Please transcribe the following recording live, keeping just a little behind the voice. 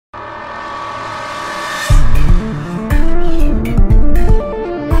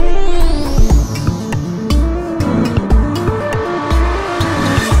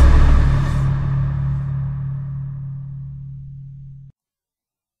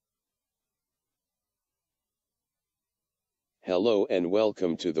Hello and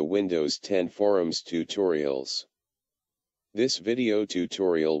welcome to the Windows 10 Forums tutorials. This video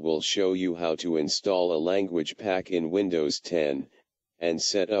tutorial will show you how to install a language pack in Windows 10, and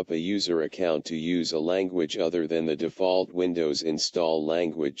set up a user account to use a language other than the default Windows install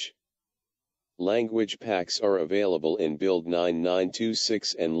language. Language packs are available in Build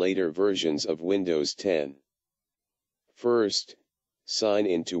 9926 and later versions of Windows 10. First, sign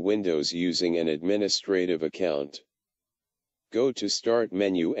into Windows using an administrative account. Go to Start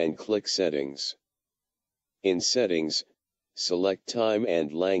menu and click Settings. In Settings, select Time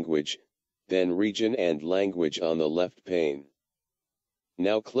and Language, then Region and Language on the left pane.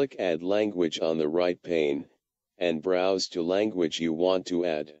 Now click Add Language on the right pane, and browse to language you want to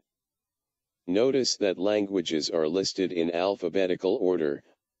add. Notice that languages are listed in alphabetical order,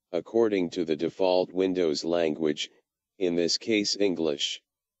 according to the default Windows language, in this case English.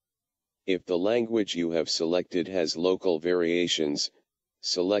 If the language you have selected has local variations,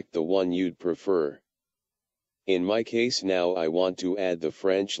 select the one you'd prefer. In my case now I want to add the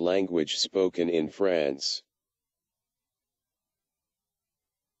French language spoken in France.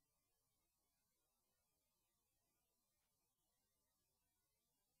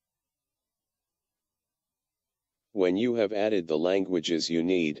 When you have added the languages you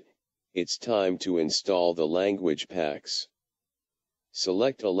need, it's time to install the language packs.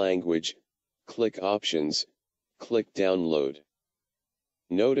 Select a language, click Options, click Download.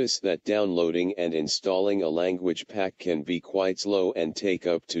 Notice that downloading and installing a language pack can be quite slow and take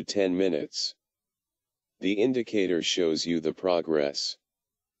up to 10 minutes. The indicator shows you the progress.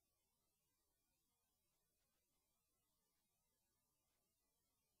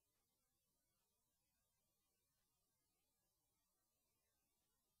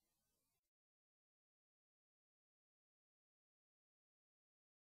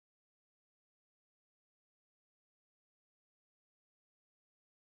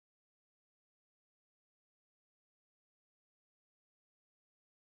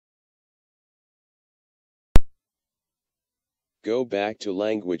 Go back to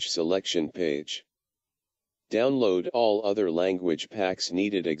Language Selection page. Download all other language packs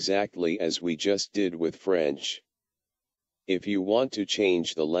needed exactly as we just did with French. If you want to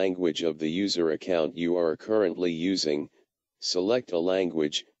change the language of the user account you are currently using, select a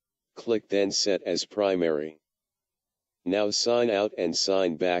language, click then Set as Primary. Now sign out and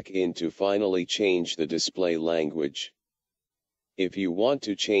sign back in to finally change the display language. If you want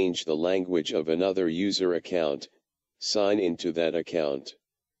to change the language of another user account, sign into that account.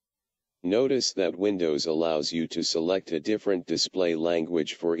 Notice that Windows allows you to select a different display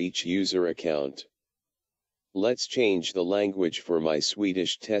language for each user account. Let's change the language for my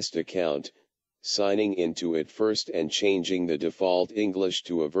Swedish test account, signing into it first and changing the default English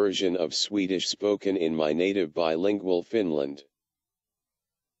to a version of Swedish spoken in my native bilingual Finland.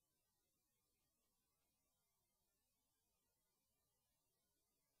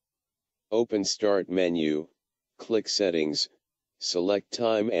 Open Start menu. Click Settings, select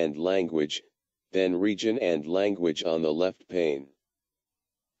Time and Language, then Region and Language on the left pane.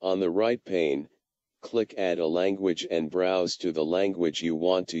 On the right pane, click Add a language and browse to the language you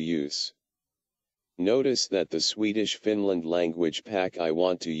want to use. Notice that the Swedish Finland language pack I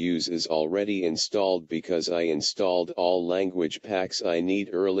want to use is already installed because I installed all language packs I need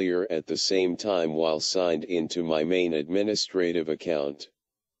earlier at the same time while signed into my main administrative account.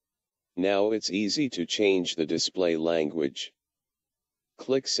 Now it's easy to change the display language.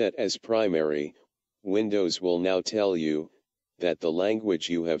 Click Set as Primary. Windows will now tell you that the language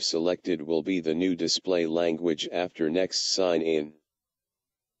you have selected will be the new display language after next sign in.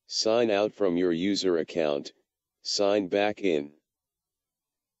 Sign out from your user account, sign back in.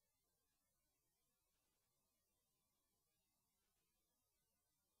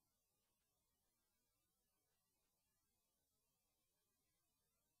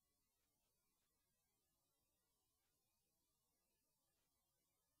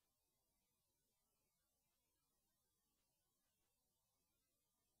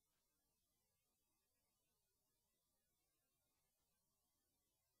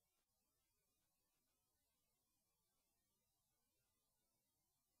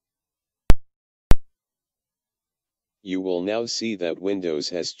 You will now see that Windows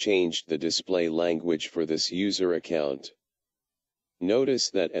has changed the display language for this user account.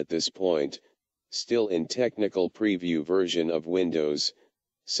 Notice that at this point, still in technical preview version of Windows,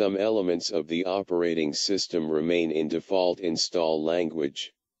 some elements of the operating system remain in default install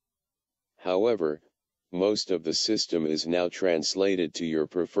language. However, most of the system is now translated to your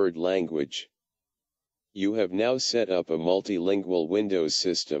preferred language. You have now set up a multilingual Windows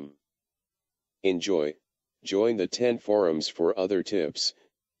system. Enjoy. Join the 10 forums for other tips,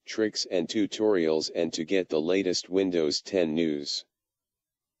 tricks and tutorials and to get the latest Windows 10 news.